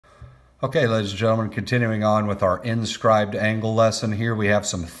Okay, ladies and gentlemen, continuing on with our inscribed angle lesson here, we have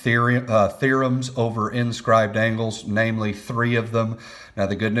some theorems over inscribed angles, namely 3 of them. Now,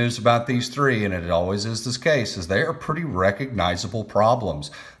 the good news about these 3, and it always is this case, is they are pretty recognizable problems.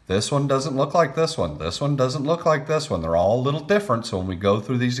 This one doesn't look like this one. This one doesn't look like this one. They're all a little different, so when we go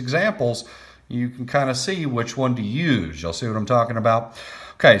through these examples, you can kind of see which one to use. You'll see what I'm talking about?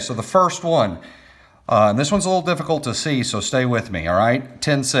 Okay, so the first one. And this one's a little difficult to see, so stay with me, all right?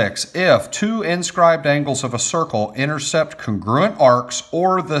 10.6, if 2 inscribed angles of a circle intercept congruent arcs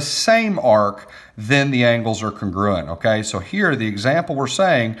or the same arc, then the angles are congruent, okay? So here, the example we're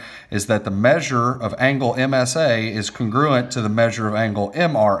saying is that the measure of angle MSA is congruent to the measure of angle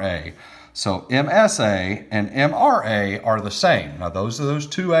MRA. So MSA and MRA are the same. Now, those are those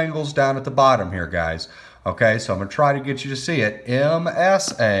 2 angles down at the bottom here, guys. Okay, so I'm going to try to get you to see it.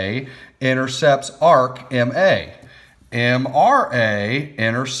 MSA intercepts arc MA. MRA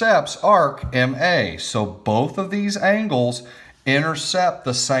intercepts arc MA. So both of these angles intercept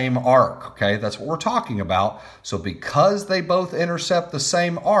the same arc. Okay, that's what we're talking about. So because they both intercept the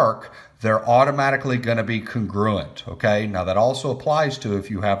same arc, they're automatically going to be congruent. Okay, now that also applies to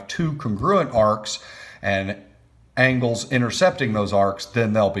if you have 2 congruent arcs and angles intercepting those arcs,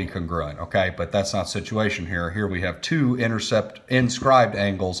 then they'll be congruent, okay? But that's not the situation here. Here we have 2 inscribed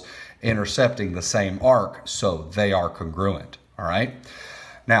angles intercepting the same arc, so they are congruent, all right?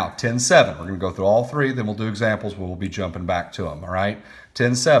 Now, 10.7, we're going to go through all 3, then we'll do examples, we'll be jumping back to them, all right?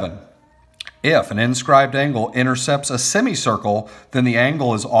 10.7, if an inscribed angle intercepts a semicircle, then the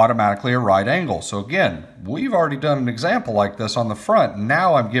angle is automatically a right angle. So again, we've already done an example like this on the front.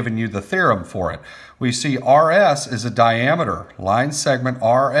 Now I'm giving you the theorem for it. We see RS is a diameter. Line segment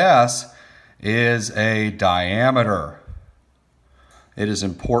RS is a diameter. It is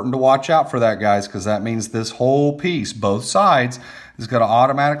important to watch out for that, guys, because that means this whole piece, both sides, is going to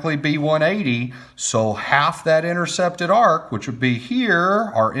automatically be 180. So half that intercepted arc, which would be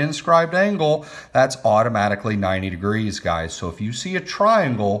here, our inscribed angle, that's automatically 90 degrees, guys. So if you see a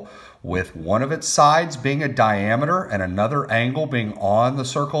triangle with one of its sides being a diameter and another angle being on the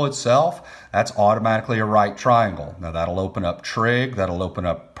circle itself, that's automatically a right triangle. Now that'll open up trig, that'll open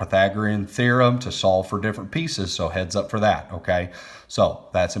up Pythagorean theorem to solve for different pieces, so heads up for that, okay? So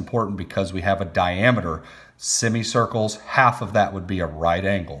that's important because we have a diameter. Semicircles, half of that would be a right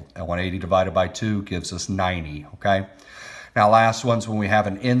angle. And 180 divided by 2 gives us 90, okay? Now, last one's when we have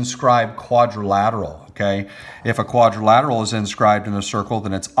an inscribed quadrilateral, okay? If a quadrilateral is inscribed in a circle,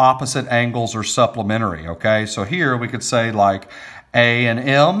 then its opposite angles are supplementary, okay? So here we could say like A and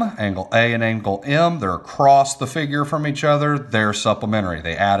M, angle A and angle M, they're across the figure from each other, they're supplementary.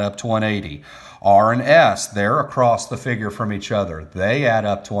 They add up to 180. R and S, they're across the figure from each other. They add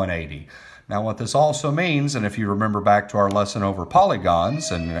up to 180. Now what this also means, and if you remember back to our lesson over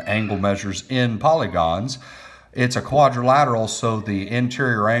polygons and angle measures in polygons, it's a quadrilateral, so the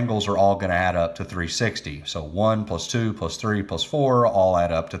interior angles are all going to add up to 360. So 1 plus 2 plus 3 plus 4 all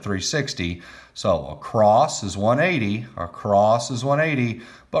add up to 360. So across is 180, across is 180,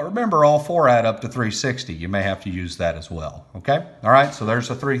 but remember all 4 add up to 360. You may have to use that as well, okay? All right, so there's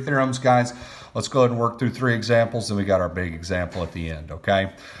the 3 theorems, guys. Let's go ahead and work through 3 examples, and we got our big example at the end,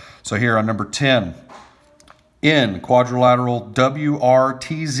 okay? So here on number 10, in quadrilateral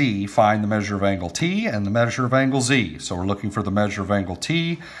WRTZ, find the measure of angle T and the measure of angle Z. So we're looking for the measure of angle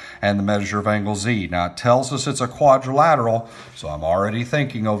T and the measure of angle Z. Now it tells us it's a quadrilateral, so I'm already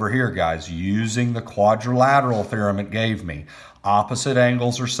thinking over here, guys, using the quadrilateral theorem it gave me. Opposite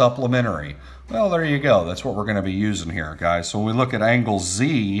angles are supplementary. Well, there you go. That's what we're going to be using here, guys. So when we look at angle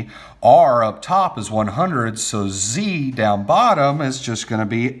Z, R up top is 100, so Z down bottom is just going to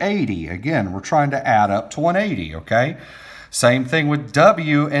be 80. Again, we're trying to add up to 180, okay? Same thing with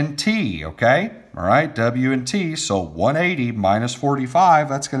W and T, okay? All right, W and T, so 180 minus 45,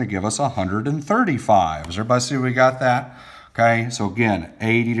 that's going to give us 135. Does everybody see we got that? Okay, so again,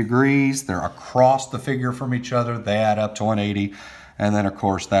 80 degrees, they're across the figure from each other, they add up to 180. And then, of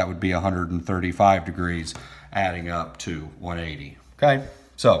course, that would be 135 degrees adding up to 180. Okay,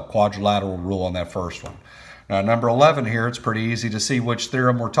 so quadrilateral rule on that first one. Now, number 11 here, it's pretty easy to see which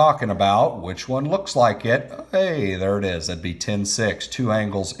theorem we're talking about. Which one looks like it? Hey, there it is. That'd be 10.6, 2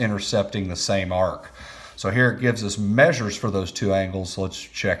 angles intercepting the same arc. So here it gives us measures for those 2 angles. So let's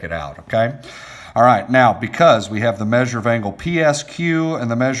check it out, okay? All right, now because we have the measure of angle PSQ and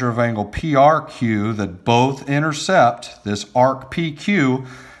the measure of angle PRQ that both intercept this arc PQ,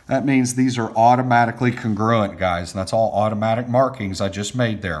 that means these are automatically congruent, guys. And that's all automatic markings I just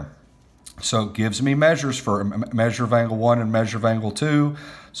made there. So it gives me measures for measure of angle 1 and measure of angle 2.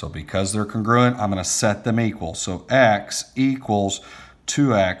 So because they're congruent, I'm going to set them equal. So x equals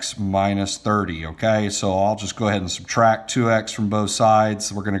 2x minus 30, okay? So I'll just go ahead and subtract 2x from both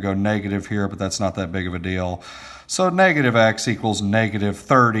sides. We're going to go negative here, but that's not that big of a deal. So negative x equals negative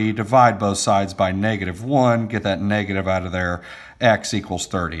 30. Divide both sides by negative 1. Get that negative out of there. X equals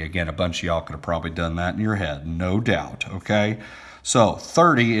 30. Again, a bunch of y'all could have probably done that in your head, no doubt, okay? So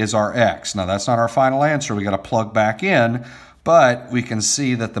 30 is our x. Now, that's not our final answer. We got to plug back in. But we can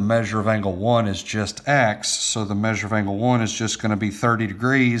see that the measure of angle 1 is just x, so the measure of angle 1 is just going to be 30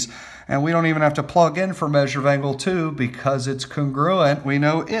 degrees, and we don't even have to plug in for measure of angle 2 because it's congruent. We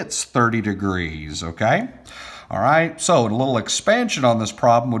know it's 30 degrees, okay? All right, so a little expansion on this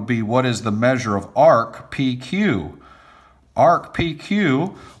problem would be, what is the measure of arc PQ? Arc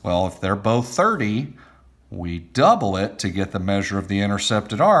PQ, well, if they're both 30, we double it to get the measure of the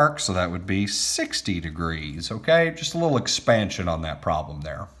intercepted arc, so that would be 60 degrees, okay? Just a little expansion on that problem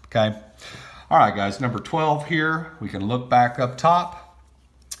there, okay? All right, guys, number 12 here, we can look back up top.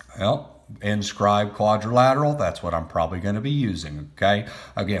 Well, inscribed quadrilateral, that's what I'm probably going to be using, okay?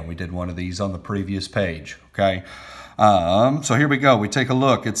 Again, we did one of these on the previous page, okay? So here we go. We take a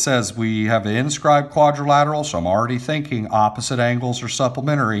look. It says we have the inscribed quadrilateral, so I'm already thinking opposite angles are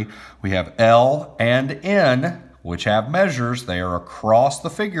supplementary. We have L and N, which have measures. They are across the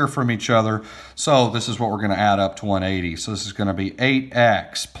figure from each other. So this is what we're going to add up to 180. So this is going to be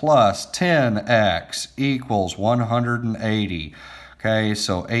 8x plus 10x equals 180. Okay,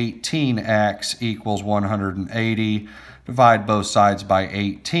 so 18x equals 180. Divide both sides by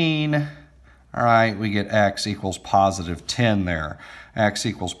 18. All right, we get x equals positive 10 there. X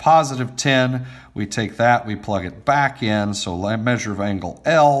equals positive 10. We take that, we plug it back in. So measure of angle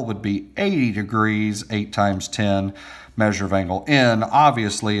L would be 80 degrees, 8 times 10. Measure of angle N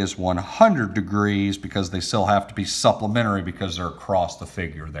obviously is 100 degrees because they still have to be supplementary because they're across the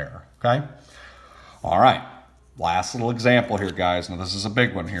figure there, okay? All right, last little example here, guys. Now this is a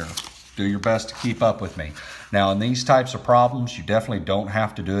big one here. Do your best to keep up with me. Now, in these types of problems, you definitely don't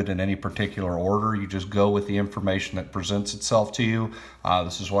have to do it in any particular order. You just go with the information that presents itself to you.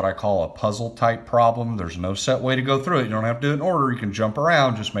 This is what I call a puzzle type problem. There's no set way to go through it. You don't have to do it in order. You can jump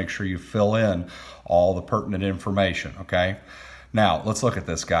around. Just make sure you fill in all the pertinent information, okay? Now, let's look at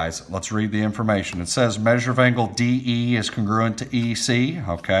this, guys. Let's read the information. It says measure of angle DE is congruent to EC.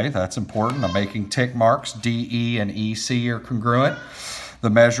 Okay, that's important. I'm making tick marks. DE and EC are congruent. The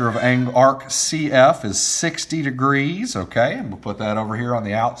measure of arc CF is 60 degrees, okay? And we'll put that over here on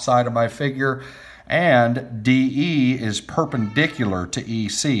the outside of my figure. And DE is perpendicular to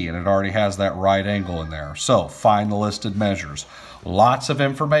EC, and it already has that right angle in there. So find the listed measures. Lots of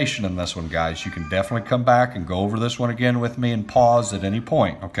information in this one, guys. You can definitely come back and go over this one again with me and pause at any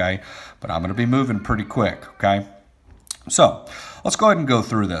point, okay? But I'm going to be moving pretty quick, okay? So let's go ahead and go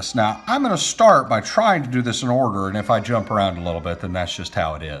through this. Now, I'm going to start by trying to do this in order, and if I jump around a little bit, then that's just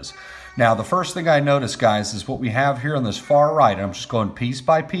how it is. Now, the first thing I notice, guys, is what we have here on this far right. I'm just going piece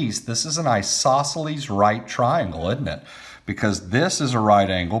by piece. This is an isosceles right triangle, isn't it? Because this is a right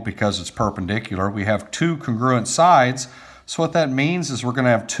angle because it's perpendicular. We have two congruent sides. So what that means is we're going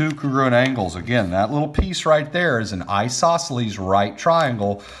to have two congruent angles. Again, that little piece right there is an isosceles right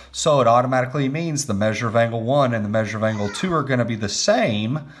triangle, so it automatically means the measure of angle 1 and the measure of angle 2 are going to be the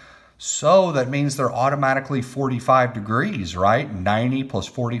same, so that means they're automatically 45 degrees, right? 90 plus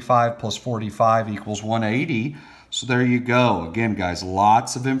 45 equals 180. So there you go. Again, guys,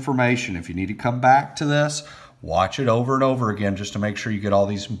 lots of information. If you need to come back to this, watch it over and over again just to make sure you get all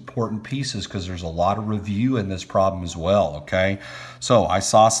these important pieces because there's a lot of review in this problem as well, okay? So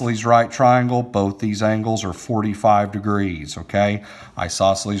isosceles right triangle, both these angles are 45 degrees, okay?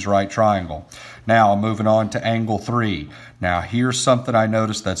 Isosceles right triangle. Now I'm moving on to angle 3. Now here's something I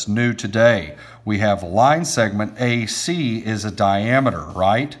noticed that's new today. We have line segment AC is a diameter,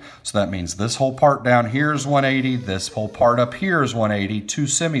 right? So that means this whole part down here is 180, this whole part up here is 180, two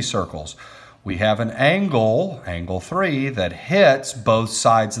semicircles. We have an angle, angle 3, that hits both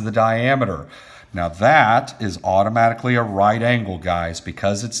sides of the diameter. Now that is automatically a right angle, guys,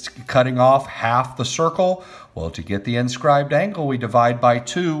 because it's cutting off half the circle. Well, to get the inscribed angle, we divide by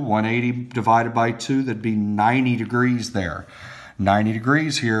 2. 180 divided by 2, that'd be 90 degrees there. 90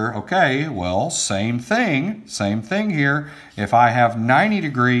 degrees here, okay, well, same thing here. If I have 90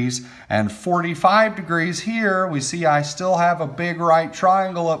 degrees and 45 degrees here, we see I still have a big right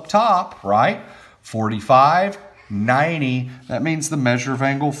triangle up top, right? 45, 90, that means the measure of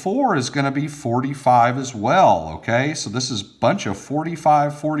angle 4 is going to be 45 as well, okay? So this is a bunch of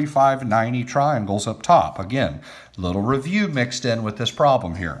 45, 45, 90 triangles up top. Again, a little review mixed in with this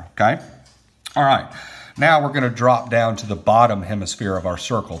problem here, okay? All right. Now we're going to drop down to the bottom hemisphere of our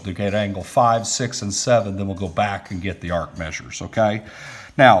circle to get angle 5, 6, and 7. Then we'll go back and get the arc measures, okay?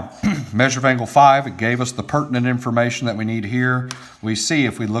 Now, measure of angle 5, it gave us the pertinent information that we need here. We see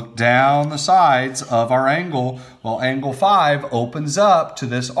if we look down the sides of our angle, well, angle 5 opens up to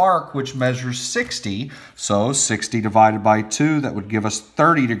this arc, which measures 60. So 60 divided by 2, that would give us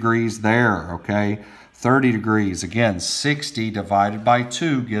 30 degrees there, okay? 30 degrees. Again, 60 divided by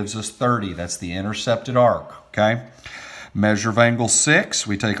 2 gives us 30. That's the intercepted arc, okay? Measure of angle 6,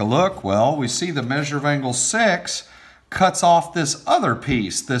 we take a look. Well, we see the measure of angle 6 cuts off this other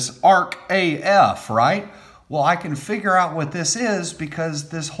piece, this arc AF, right? Well, I can figure out what this is because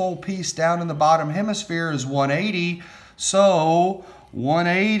this whole piece down in the bottom hemisphere is 180. So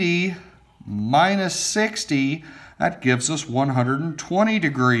 180 minus 60, that gives us 120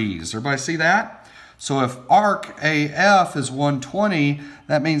 degrees. Everybody see that? So if arc AF is 120,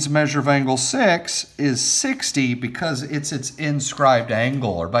 that means measure of angle 6 is 60 because it's its inscribed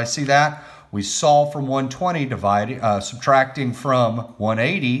angle. Everybody see that? We solved from 120, subtracting from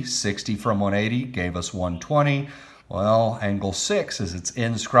 180, 60 from 180 gave us 120. Well, angle 6 is its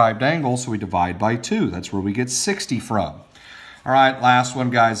inscribed angle, so we divide by 2. That's where we get 60 from. All right, last one,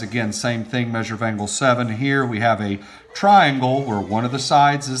 guys. Again, same thing, measure of angle 7. Here we have a triangle where one of the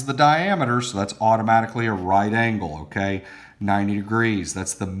sides is the diameter, so that's automatically a right angle, okay? 90 degrees.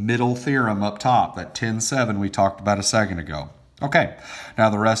 That's the middle theorem up top, that 10-7 we talked about a second ago. Okay, now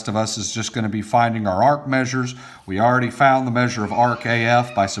the rest of us is just going to be finding our arc measures. We already found the measure of arc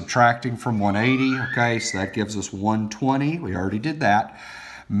AF by subtracting from 180, okay, so that gives us 120. We already did that.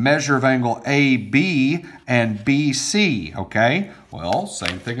 Measure of angle AB and BC, okay? Well,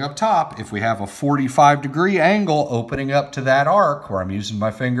 same thing up top. If we have a 45-degree angle opening up to that arc, where I'm using my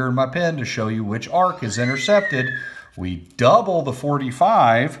finger and my pen to show you which arc is intercepted, we double the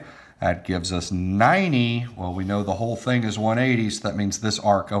 45. That gives us 90. Well, we know the whole thing is 180, so that means this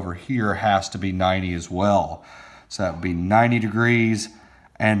arc over here has to be 90 as well. So that would be 90 degrees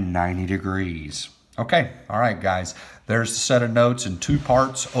and 90 degrees. Okay, all right, guys. There's the set of notes in 2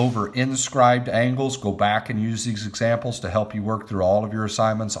 parts over inscribed angles. Go back and use these examples to help you work through all of your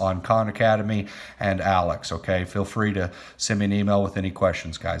assignments on Khan Academy and Alex, okay? Feel free to send me an email with any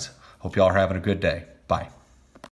questions, guys. Hope y'all are having a good day. Bye.